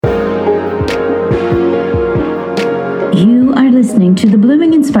listening to the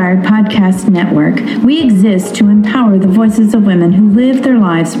Blooming Inspired Podcast Network. We exist to empower the voices of women who live their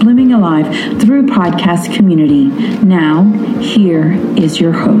lives blooming alive through podcast community. Now, here is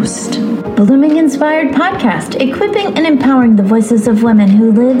your host. Blooming Inspired Podcast, equipping and empowering the voices of women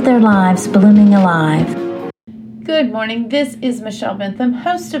who live their lives blooming alive. Good morning. This is Michelle Bentham,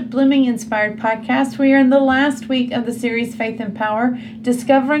 host of Blooming Inspired Podcast. We are in the last week of the series Faith and Power,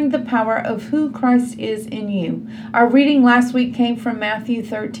 discovering the power of who Christ is in you. Our reading last week came from Matthew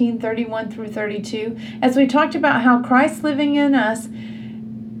 13:31 through 32, as we talked about how Christ living in us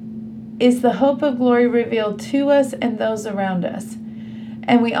is the hope of glory revealed to us and those around us.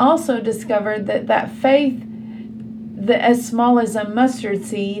 And we also discovered that faith, as small as a mustard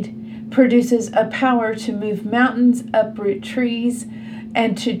seed, produces a power to move mountains, uproot trees,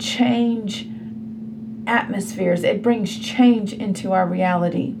 and to change atmospheres. It brings change into our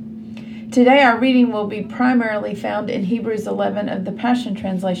reality. Today our reading will be primarily found in Hebrews 11 of the Passion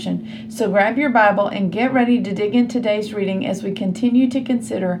Translation. So grab your Bible and get ready to dig into today's reading as we continue to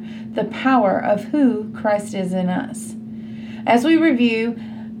consider the power of who Christ is in us. As we review,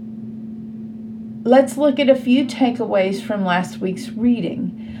 let's look at a few takeaways from last week's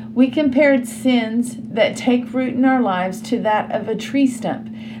reading. We compared sins that take root in our lives to that of a tree stump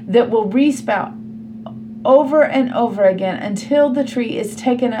that will resprout over and over again until the tree is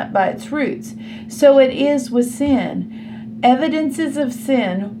taken up by its roots. So it is with sin. Evidences of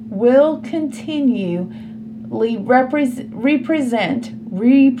sin will continually represent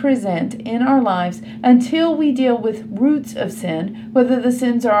in our lives until we deal with roots of sin, whether the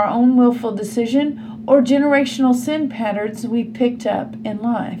sins are our own willful decision or generational sin patterns we picked up in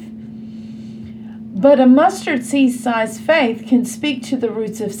life. But a mustard seed-sized faith can speak to the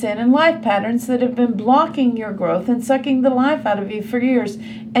roots of sin and life patterns that have been blocking your growth and sucking the life out of you for years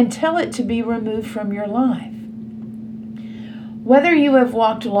and tell it to be removed from your life. Whether you have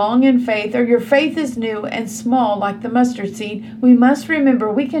walked long in faith or your faith is new and small like the mustard seed, we must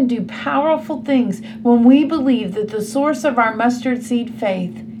remember we can do powerful things when we believe that the source of our mustard seed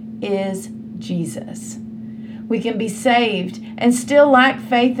faith is Jesus. We can be saved and still lack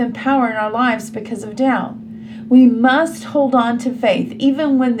faith and power in our lives because of doubt. We must hold on to faith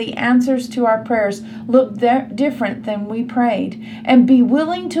even when the answers to our prayers look different than we prayed, and be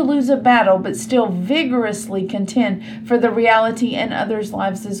willing to lose a battle but still vigorously contend for the reality in others'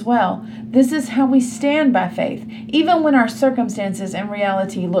 lives as well. This is how we stand by faith, even when our circumstances and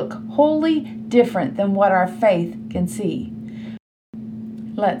reality look wholly different than what our faith can see.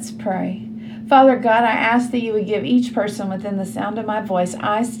 Let's pray. Father God, I ask that you would give each person within the sound of my voice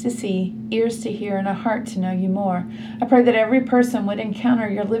eyes to see, ears to hear, and a heart to know you more. I pray that every person would encounter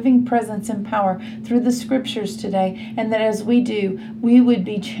your living presence and power through the scriptures today, and that as we do, we would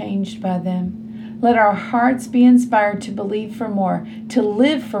be changed by them. Let our hearts be inspired to believe for more, to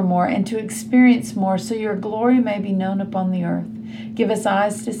live for more, and to experience more, so your glory may be known upon the earth. Give us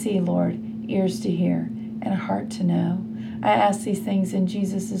eyes to see, Lord, ears to hear, and a heart to know. I ask these things in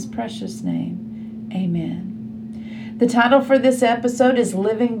Jesus' precious name. Amen. The title for this episode is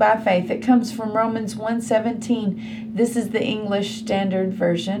Living by Faith. It comes from Romans 1:17. This is the English Standard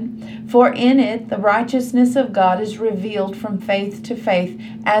Version. For in it the righteousness of God is revealed from faith to faith,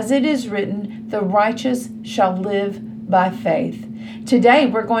 as it is written, the righteous shall live by faith. Today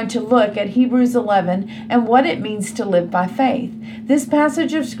we're going to look at Hebrews 11 and what it means to live by faith. This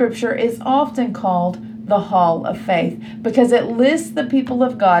passage of Scripture is often called the Hall of Faith because it lists the people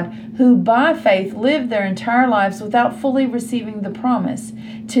of God who by faith lived their entire lives without fully receiving the promise.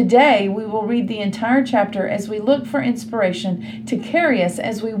 Today we will read the entire chapter as we look for inspiration to carry us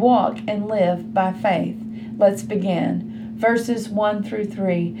as we walk and live by faith. Let's begin. Verses 1 through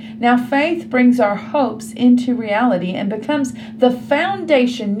 3. Now faith brings our hopes into reality and becomes the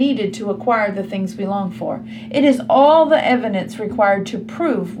foundation needed to acquire the things we long for. It is all the evidence required to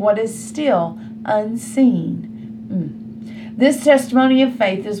prove what is still unseen. This testimony of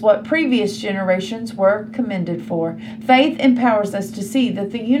faith is what previous generations were commended for. Faith empowers us to see that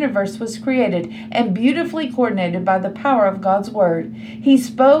the universe was created and beautifully coordinated by the power of God's Word. He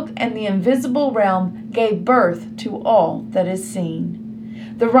spoke, and the invisible realm gave birth to all that is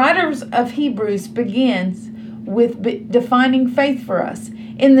seen. The writers of Hebrews begins with defining faith for us.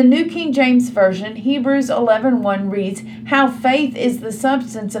 In the New King James Version, Hebrews 11:1 reads, how faith is the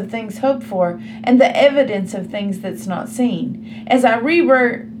substance of things hoped for and the evidence of things that's not seen. As I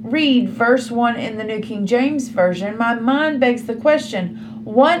reread verse 1 in the New King James Version, my mind begs the question,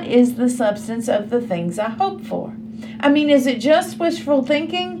 what is the substance of the things I hope for? Is it just wishful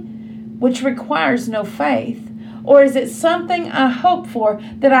thinking, which requires no faith? Or is it something I hope for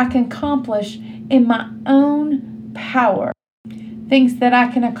that I can accomplish in my own power? Things that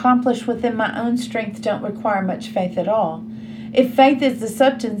I can accomplish within my own strength don't require much faith at all. If faith is the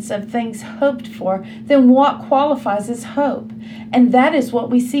substance of things hoped for, then what qualifies as hope? And that is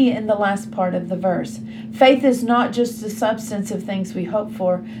what we see in the last part of the verse. Faith is not just the substance of things we hope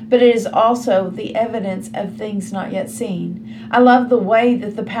for, but it is also the evidence of things not yet seen. I love the way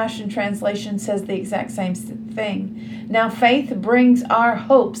that the Passion Translation says the exact same thing. Now faith brings our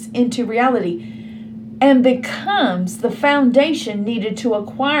hopes into reality and becomes the foundation needed to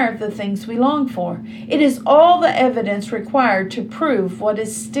acquire the things we long for. It is all the evidence required to prove what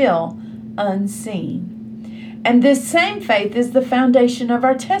is still unseen. And this same faith is the foundation of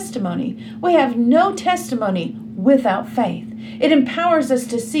our testimony. We have no testimony without faith. It empowers us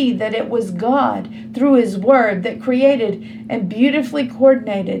to see that it was God, through His Word, that created and beautifully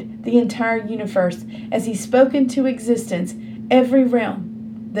coordinated the entire universe as He spoke into existence every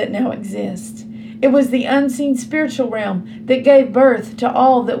realm that now exists. It was the unseen spiritual realm that gave birth to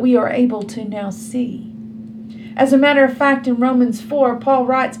all that we are able to now see. As a matter of fact, in Romans 4, Paul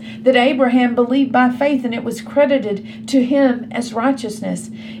writes that Abraham believed by faith and it was credited to him as righteousness.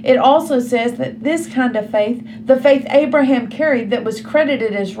 It also says that this kind of faith, the faith Abraham carried that was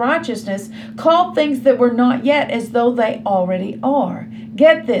credited as righteousness, called things that were not yet as though they already are.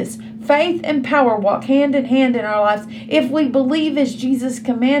 Get this. Faith and power walk hand in hand in our lives if we believe, as Jesus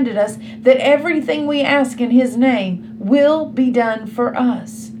commanded us, that everything we ask in His name will be done for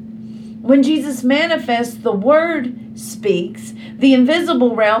us. When Jesus manifests, the Word speaks. The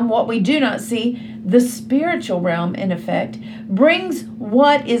invisible realm, what we do not see, the spiritual realm, in effect, brings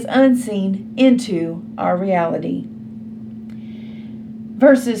what is unseen into our reality.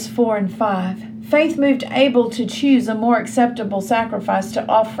 Verses 4 and 5. Faith moved Abel to choose a more acceptable sacrifice to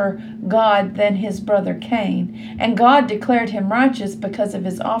offer God than his brother Cain, and God declared him righteous because of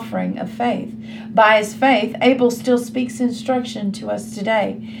his offering of faith. By his faith, Abel still speaks instruction to us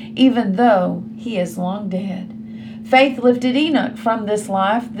today, even though he is long dead. Faith lifted Enoch from this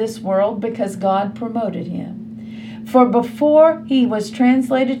life, this world, because God promoted him. For before he was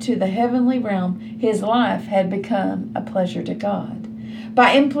translated to the heavenly realm, his life had become a pleasure to God.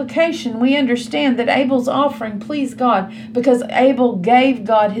 By implication, we understand that Abel's offering pleased God because Abel gave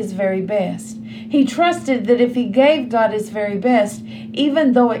God his very best. He trusted that if he gave God his very best,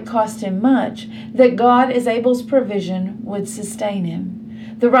 even though it cost him much, that God, as Abel's provision, would sustain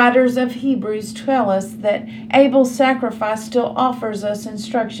him. The writers of Hebrews tell us that Abel's sacrifice still offers us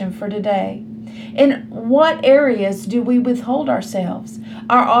instruction for today. In what areas do we withhold ourselves,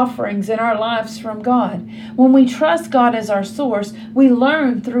 our offerings, and our lives from God? When we trust God as our source, we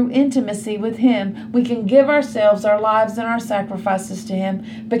learn through intimacy with Him. We can give ourselves, our lives, and our sacrifices to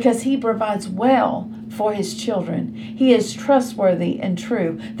Him because He provides well for His children. He is trustworthy and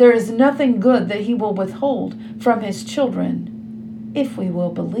true. There is nothing good that He will withhold from His children if we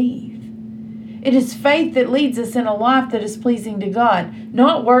will believe. It is faith that leads us in a life that is pleasing to God.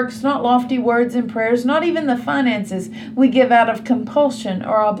 Not works, not lofty words and prayers, not even the finances we give out of compulsion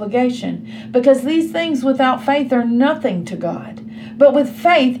or obligation. Because these things without faith are nothing to God. But with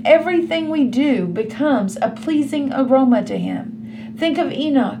faith, everything we do becomes a pleasing aroma to Him. Think of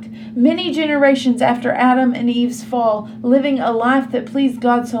Enoch, many generations after Adam and Eve's fall, living a life that pleased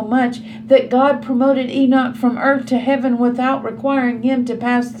God so much that God promoted Enoch from earth to heaven without requiring him to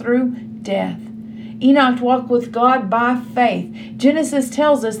pass through death. Enoch walked with God by faith. Genesis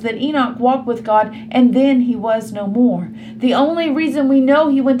tells us that Enoch walked with God and then he was no more. The only reason we know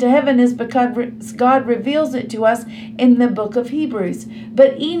he went to heaven is because God reveals it to us in the book of Hebrews.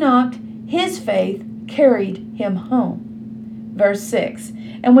 But Enoch, his faith, carried him home. Verse 6.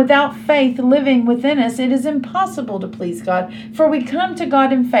 And without faith living within us, it is impossible to please God. For we come to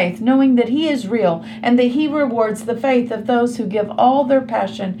God in faith, knowing that He is real and that He rewards the faith of those who give all their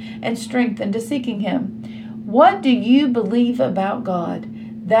passion and strength into seeking Him. What do you believe about God?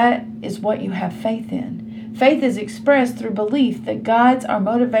 That is what you have faith in. Faith is expressed through belief that guides our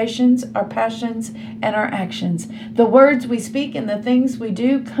motivations, our passions, and our actions. The words we speak and the things we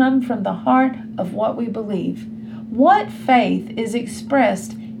do come from the heart of what we believe. What faith is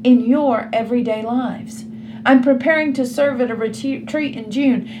expressed in your everyday lives? I'm preparing to serve at a retreat in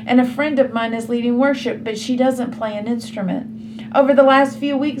June, and a friend of mine is leading worship, but she doesn't play an instrument. Over the last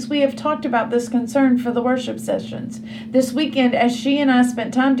few weeks, we have talked about this concern for the worship sessions. This weekend, as she and I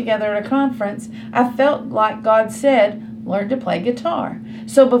spent time together at a conference, I felt like God said, learn to play guitar.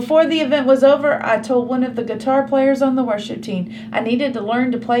 So before the event was over, I told one of the guitar players on the worship team I needed to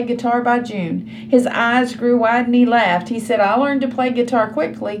learn to play guitar by June. His eyes grew wide and he laughed. He said, I learned to play guitar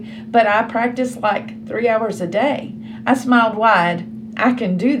quickly, but I practice like 3 hours a day. I smiled wide. I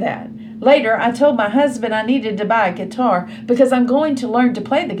can do that. Later, I told my husband I needed to buy a guitar because I'm going to learn to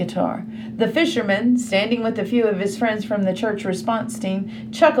play the guitar. The fisherman, standing with a few of his friends from the church response team,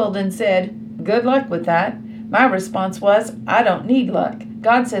 chuckled and said, "Good luck with that." My response was, "I don't need luck.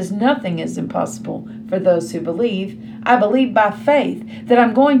 God says nothing is impossible for those who believe. I believe by faith that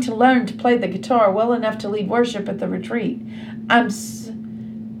I'm going to learn to play the guitar well enough to lead worship at the retreat I'm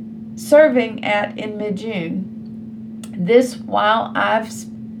serving at in mid-June. This while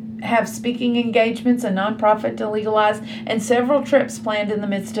have speaking engagements, a nonprofit to legalize, and several trips planned in the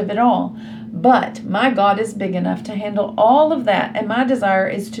midst of it all. But my God is big enough to handle all of that, and my desire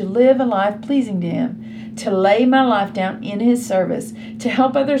is to live a life pleasing to Him, to lay my life down in His service, to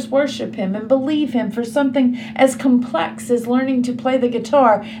help others worship Him and believe Him for something as complex as learning to play the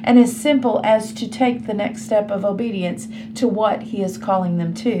guitar and as simple as to take the next step of obedience to what He is calling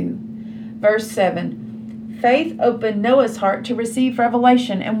them to." Verse 7. Faith opened Noah's heart to receive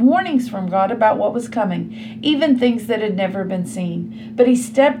revelation and warnings from God about what was coming, even things that had never been seen. But he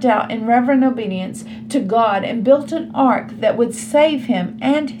stepped out in reverent obedience to God and built an ark that would save him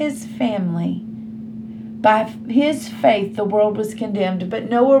and his family. By his faith, the world was condemned,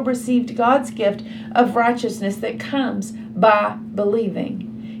 but Noah received God's gift of righteousness that comes by believing.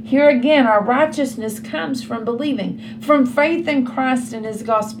 Here again, our righteousness comes from believing, from faith in Christ and His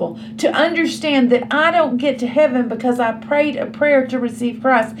gospel, to understand that I don't get to heaven because I prayed a prayer to receive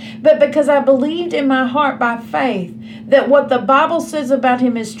Christ, but because I believed in my heart by faith that what the Bible says about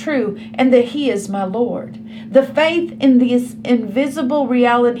Him is true and that He is my Lord. The faith in this invisible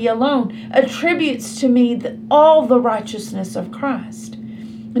reality alone attributes to me all the righteousness of Christ.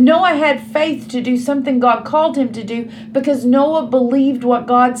 Noah had faith to do something God called him to do because Noah believed what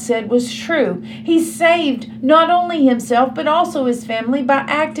God said was true. He saved not only himself but also his family by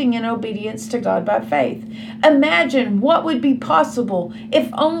acting in obedience to God by faith. Imagine what would be possible if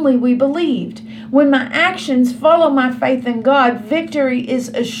only we believed. When my actions follow my faith in God, victory is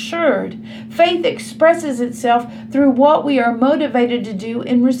assured. Faith expresses itself through what we are motivated to do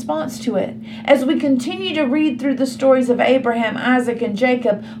in response to it. As we continue to read through the stories of Abraham, Isaac, and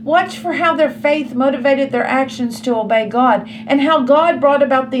Jacob, watch for how their faith motivated their actions to obey God and how God brought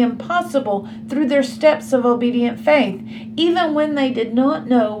about the impossible through their steps of obedient faith, even when they did not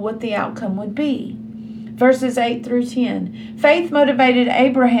know what the outcome would be. Verses 8 through 10. Faith motivated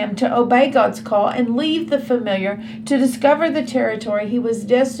Abraham to obey God's call and leave the familiar to discover the territory he was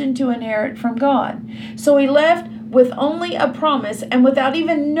destined to inherit from God. So he left with only a promise and without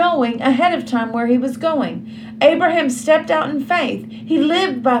even knowing ahead of time where he was going. Abraham stepped out in faith. He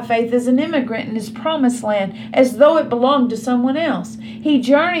lived by faith as an immigrant in his promised land as though it belonged to someone else. He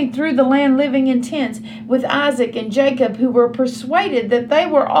journeyed through the land living in tents with Isaac and Jacob, who were persuaded that they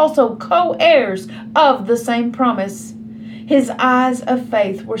were also co-heirs of the same promise. His eyes of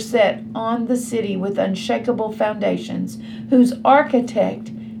faith were set on the city with unshakable foundations, whose architect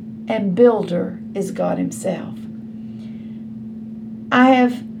and builder is God Himself. I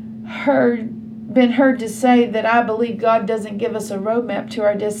have been heard to say that I believe God doesn't give us a roadmap to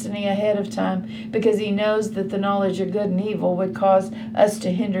our destiny ahead of time because He knows that the knowledge of good and evil would cause us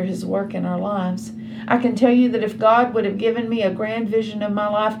to hinder His work in our lives. I can tell you that if God would have given me a grand vision of my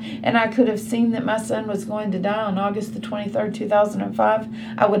life and I could have seen that my son was going to die on August the 23rd, 2005,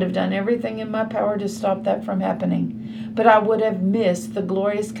 I would have done everything in my power to stop that from happening. But I would have missed the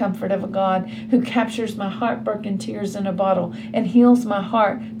glorious comfort of a God who captures my heartbroken tears in a bottle and heals my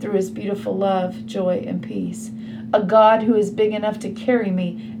heart through His beautiful love, joy, and peace. A God who is big enough to carry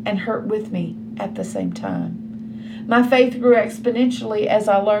me and hurt with me at the same time. My faith grew exponentially as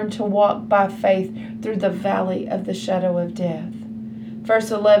I learned to walk by faith through the valley of the shadow of death.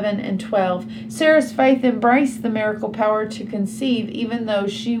 Verse 11 and 12. Sarah's faith embraced the miracle power to conceive even though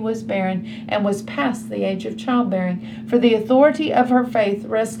she was barren and was past the age of childbearing. For the authority of her faith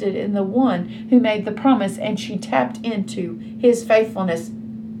rested in the one who made the promise, and she tapped into His faithfulness.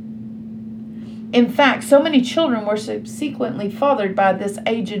 In fact, so many children were subsequently fathered by this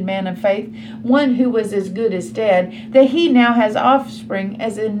aged man of faith, one who was as good as dead, that he now has offspring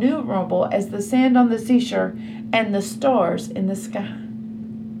as innumerable as the sand on the seashore and the stars in the sky.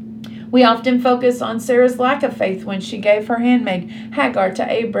 We often focus on Sarah's lack of faith when she gave her handmaid Hagar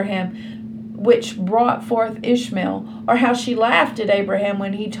to Abraham, which brought forth Ishmael, or how she laughed at Abraham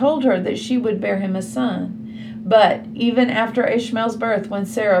when he told her that she would bear him a son. But even after Ishmael's birth, when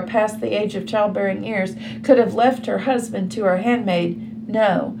Sarah, past the age of childbearing years, could have left her husband to her handmaid,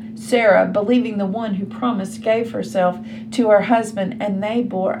 no, Sarah, believing the one who promised, gave herself to her husband, and they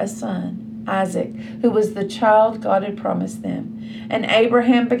bore a son, Isaac, who was the child God had promised them. And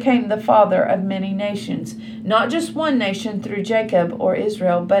Abraham became the father of many nations, not just one nation through Jacob or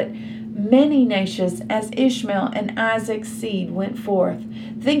Israel, but many nations as Ishmael and Isaac's seed went forth.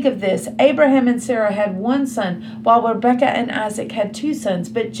 Think of this. Abraham and Sarah had one son, while Rebekah and Isaac had 2 sons.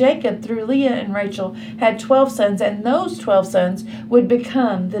 But Jacob, through Leah and Rachel, had 12 sons, and those 12 sons would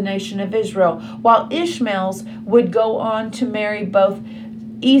become the nation of Israel, while Ishmael's would go on to marry both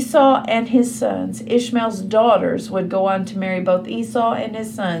Esau and his sons. Ishmael's daughters would go on to marry both Esau and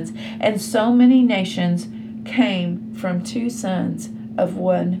his sons, and so many nations came from 2 sons of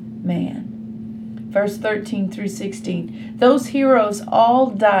one man. Verse 13 through 16. Those heroes all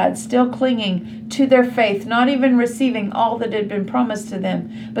died, still clinging to their faith, not even receiving all that had been promised to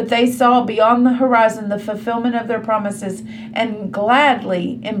them. But they saw beyond the horizon the fulfillment of their promises and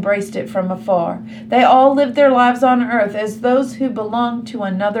gladly embraced it from afar. They all lived their lives on earth as those who belong to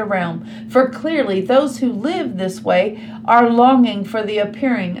another realm. For clearly those who live this way are longing for the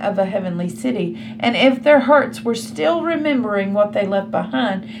appearing of a heavenly city. And if their hearts were still remembering what they left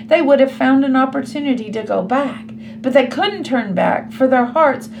behind, they would have found an opportunity to go back. But they couldn't turn back, for their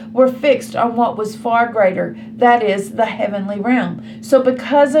hearts were fixed on what was far greater, that is, the heavenly realm. So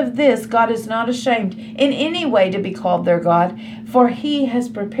because of this, God is not ashamed in any way to be called their God, for He has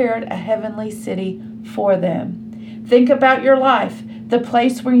prepared a heavenly city for them. Think about your life, the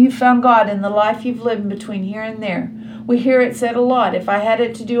place where you found God and the life you've lived between here and there. We hear it said a lot, if I had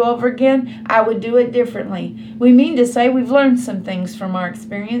it to do over again, I would do it differently. We mean to say we've learned some things from our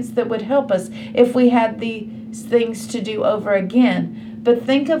experience that would help us if we had these things to do over again. But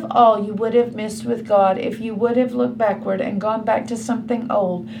think of all you would have missed with God if you would have looked backward and gone back to something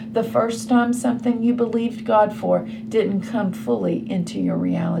old, the first time something you believed God for didn't come fully into your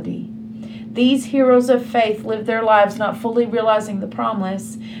reality. These heroes of faith lived their lives not fully realizing the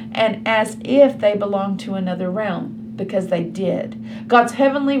promise and as if they belonged to another realm. Because they did. God's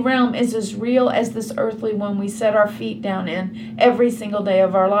heavenly realm is as real as this earthly one we set our feet down in every single day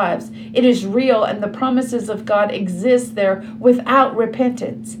of our lives. It is real, and the promises of God exist there without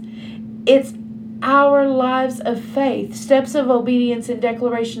repentance. It's our lives of faith, steps of obedience and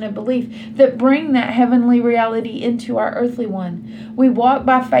declaration of belief that bring that heavenly reality into our earthly one. We walk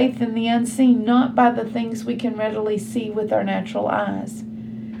by faith in the unseen, not by the things we can readily see with our natural eyes.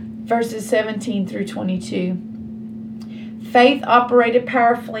 Verses 17 through 22. Faith operated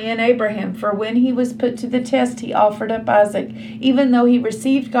powerfully in Abraham, for when he was put to the test, he offered up Isaac. Even though he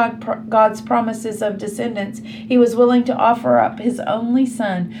received God's promises of descendants, he was willing to offer up his only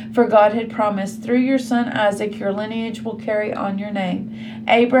son, for God had promised, through your son Isaac, your lineage will carry on your name.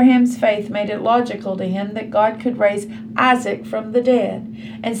 Abraham's faith made it logical to him that God could raise Isaac from the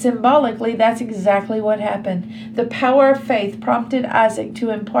dead. And symbolically, that's exactly what happened. The power of faith prompted Isaac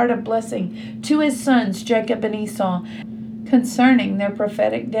to impart a blessing to his sons, Jacob and Esau, concerning their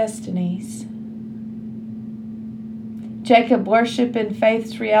prophetic destinies. Jacob worshiped in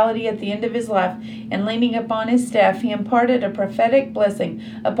faith's reality at the end of his life, and leaning upon his staff, he imparted a prophetic blessing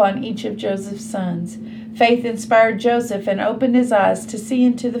upon each of Joseph's sons. Faith inspired Joseph and opened his eyes to see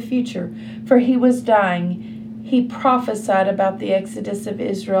into the future, for he was dying. He prophesied about the exodus of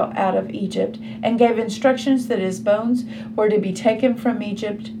Israel out of Egypt and gave instructions that his bones were to be taken from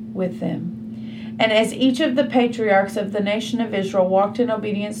Egypt with them. And as each of the patriarchs of the nation of Israel walked in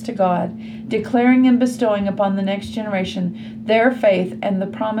obedience to God, declaring and bestowing upon the next generation their faith and the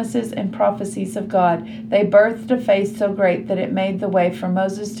promises and prophecies of God, they birthed a faith so great that it made the way for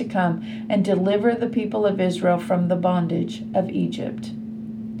Moses to come and deliver the people of Israel from the bondage of Egypt.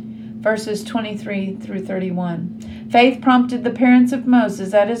 Verses 23 through 31. Faith prompted the parents of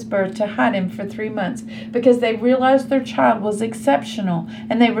Moses at his birth to hide him for 3 months because they realized their child was exceptional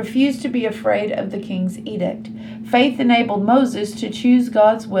and they refused to be afraid of the king's edict. Faith enabled Moses to choose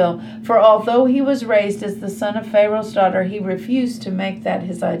God's will, for although he was raised as the son of Pharaoh's daughter, he refused to make that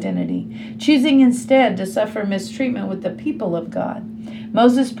his identity, choosing instead to suffer mistreatment with the people of God.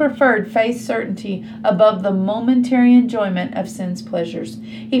 Moses preferred faith's certainty above the momentary enjoyment of sin's pleasures.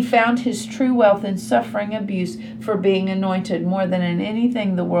 He found his true wealth in suffering abuse for being anointed more than in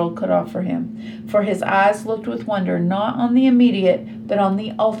anything the world could offer him. For his eyes looked with wonder not on the immediate, but on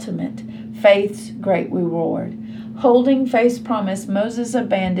the ultimate, faith's great reward. Holding faith's promise, Moses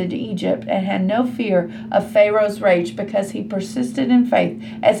abandoned Egypt and had no fear of Pharaoh's rage because he persisted in faith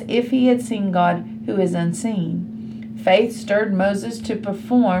as if he had seen God who is unseen. Faith stirred Moses to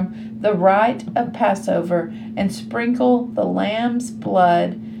perform the rite of Passover and sprinkle the lamb's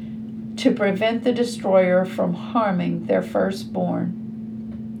blood to prevent the destroyer from harming their firstborn.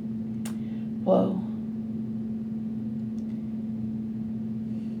 Whoa.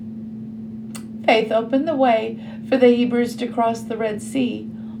 Faith opened the way for the Hebrews to cross the Red Sea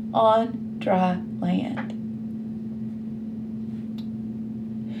on dry land.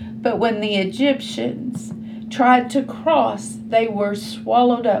 But when the Egyptians tried to cross, they were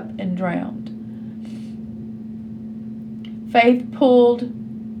swallowed up and drowned. Faith pulled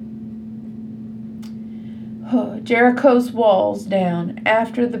Jericho's walls down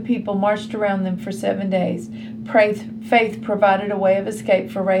after the people marched around them for 7 days. Faith provided a way of escape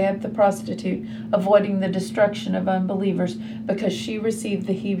for Rahab the prostitute, avoiding the destruction of unbelievers because she received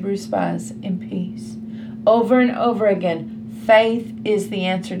the Hebrew spies in peace. Over and over again, faith is the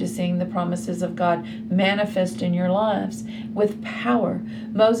answer to seeing the promises of God manifest in your lives with power.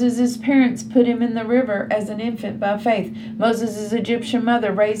 Moses' parents put him in the river as an infant by faith. Moses' Egyptian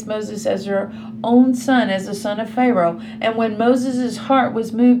mother raised Moses as her own son, as a son of Pharaoh. And when Moses' heart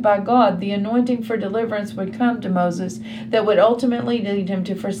was moved by God, the anointing for deliverance would come to Moses that would ultimately lead him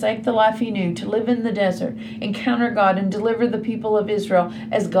to forsake the life he knew, to live in the desert, encounter God, and deliver the people of Israel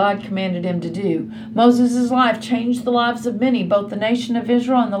as God commanded him to do. Moses' life changed the lives of many, both the nation of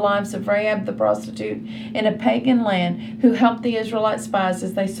Israel and the lives of Rahab the prostitute in a pagan land, who helped the Israelite spies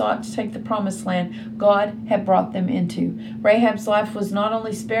as they sought to take the promised land God had brought them into. Rahab's life was not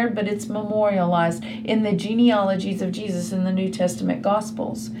only spared, but it's memorialized in the genealogies of Jesus in the New Testament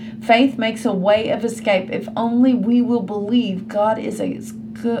Gospels. Faith makes a way of escape if only we will believe God is a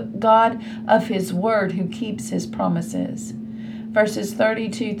God of His Word who keeps His promises. Verses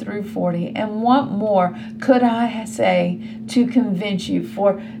 32 through 40. And what more could I say to convince you?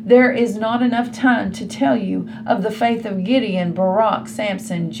 For there is not enough time to tell you of the faith of Gideon, Barak,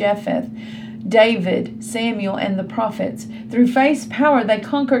 Samson, Jephthah, David, Samuel, and the prophets. Through faith's power they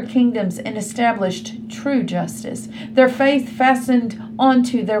conquered kingdoms and established true justice. Their faith fastened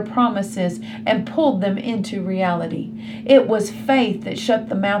onto their promises and pulled them into reality. It was faith that shut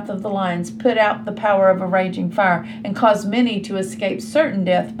the mouth of the lions, put out the power of a raging fire, and caused many to escape certain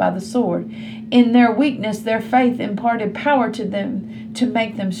death by the sword. In their weakness, their faith imparted power to them to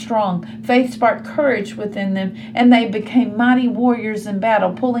make them strong. Faith sparked courage within them, and they became mighty warriors in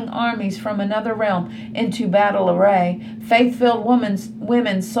battle, pulling armies from another realm into battle array. Faith-filled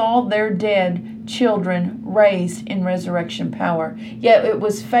women saw their dead children raised in resurrection power. Yet it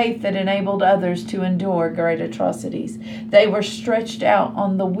was faith that enabled others to endure great atrocities. They were stretched out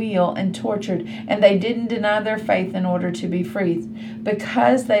on the wheel and tortured, and they didn't deny their faith in order to be freed,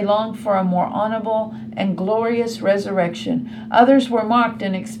 because they longed for a more honorable and glorious resurrection. Others were mocked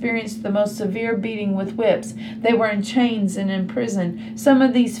and experienced the most severe beating with whips. They were in chains and in prison. Some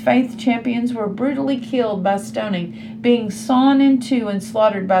of these faith champions were brutally killed by stoning, being sawn in two and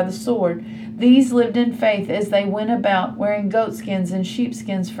slaughtered by the sword. These lived in faith as they went about wearing goatskins and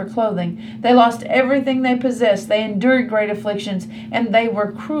sheepskins for clothing. They lost everything they possessed. They endured great afflictions, and they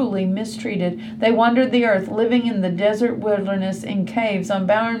were cruelly mistreated. They wandered the earth, living in the desert wilderness, in caves, on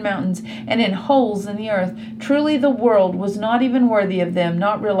barren mountains, and in holes in the earth. Truly the world was not even worthy of them,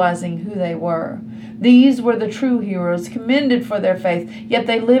 not realizing who they were. These were the true heroes, commended for their faith, yet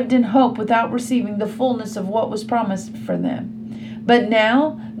they lived in hope without receiving the fullness of what was promised for them. But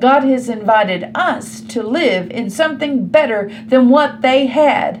now, God has invited us to live in something better than what they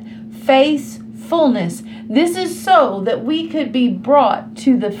had. Faithfulness. This is so that we could be brought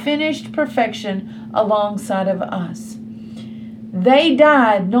to the finished perfection alongside of us. They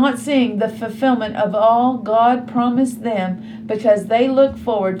died not seeing the fulfillment of all God promised them, because they look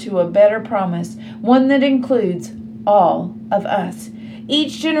forward to a better promise, one that includes all of us.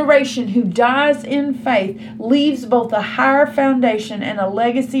 Each generation who dies in faith leaves both a higher foundation and a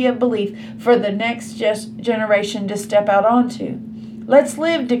legacy of belief for the next generation to step out onto. Let's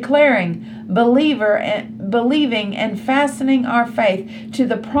live declaring, believing, and fastening our faith to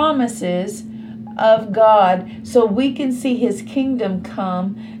the promises of God, so we can see His kingdom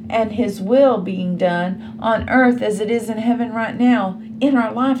come and His will being done on earth as it is in heaven right now in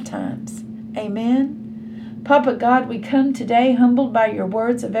our lifetimes. Amen. Papa God, we come today humbled by your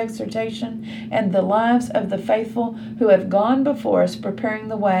words of exhortation and the lives of the faithful who have gone before us, preparing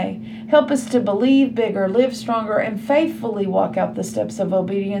the way. Help us to believe bigger, live stronger, and faithfully walk out the steps of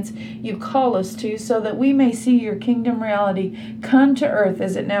obedience you call us to, so that we may see your kingdom reality come to earth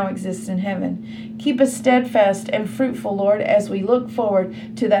as it now exists in heaven. Keep us steadfast and fruitful, Lord, as we look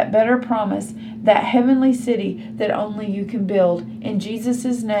forward to that better promise, that heavenly city that only you can build. In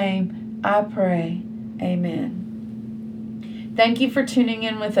Jesus' name, I pray. Amen. Thank you for tuning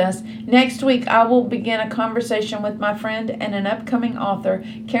in with us. Next week, I will begin a conversation with my friend and an upcoming author,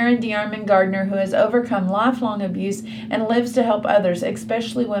 Karen DeArmond Gardner, who has overcome lifelong abuse and lives to help others,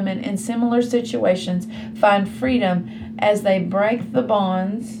 especially women in similar situations, find freedom as they break the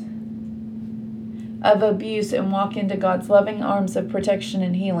bonds of abuse and walk into God's loving arms of protection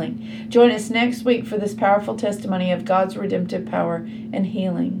and healing. Join us next week for this powerful testimony of God's redemptive power and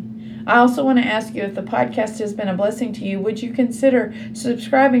healing. I also want to ask you, if the podcast has been a blessing to you, would you consider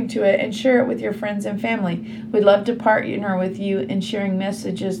subscribing to it and share it with your friends and family? We'd love to partner with you in sharing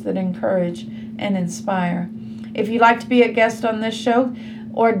messages that encourage and inspire. If you'd like to be a guest on this show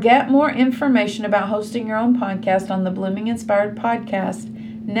or get more information about hosting your own podcast on the Blooming Inspired Podcast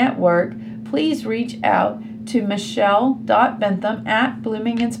Network, please reach out to michelle.bentham at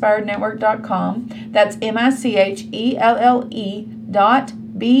bloominginspirednetwork.com. That's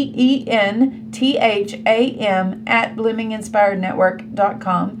MICHELLE.BENTHAM at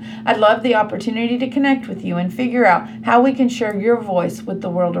bloominginspirednetwork.com. I'd love the opportunity to connect with you and figure out how we can share your voice with the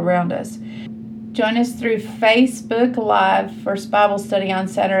world around us. Join us through Facebook Live First Bible Study on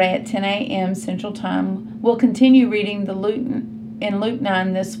Saturday at 10 a.m. Central Time. We'll continue reading in Luke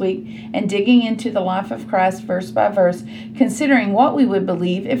 9 this week and digging into the life of Christ verse by verse, considering what we would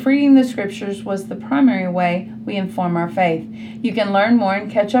believe if reading the scriptures was the primary way we inform our faith. You can learn more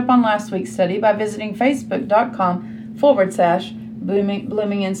and catch up on last week's study by visiting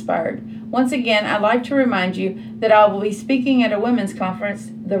facebook.com/Blooming Inspired. Once again, I'd like to remind you that I will be speaking at a women's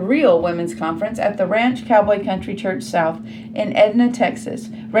conference, the Real Women's Conference, at the Ranch Cowboy Country Church South in Edna, Texas.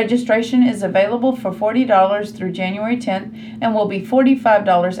 Registration is available for $40 through January 10th and will be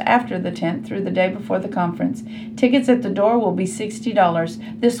 $45 after the 10th through the day before the conference. Tickets at the door will be $60.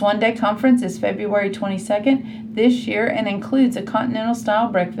 This one-day conference is February 22nd this year and includes a continental-style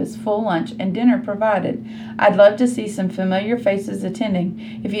breakfast, full lunch, and dinner provided. I'd love to see some familiar faces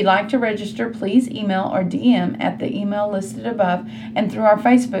attending. If you'd like to register, please email or DM at the email listed above and through our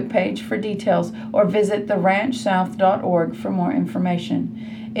Facebook page for details, or visit theranchsouth.org for more information.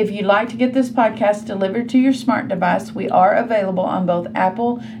 If you'd like to get this podcast delivered to your smart device, we are available on both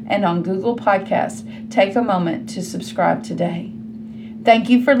Apple and on Google Podcasts. Take a moment to subscribe today.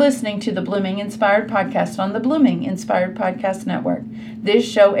 Thank you for listening to the Blooming Inspired Podcast on the Blooming Inspired Podcast Network. This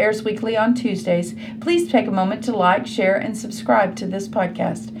show airs weekly on Tuesdays. Please take a moment to like, share, and subscribe to this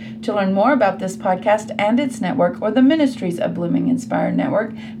podcast. To learn more about this podcast and its network or the ministries of Blooming Inspired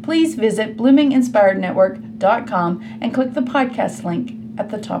Network, please visit bloominginspirednetwork.com and click the podcast link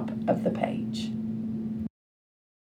at the top of the page.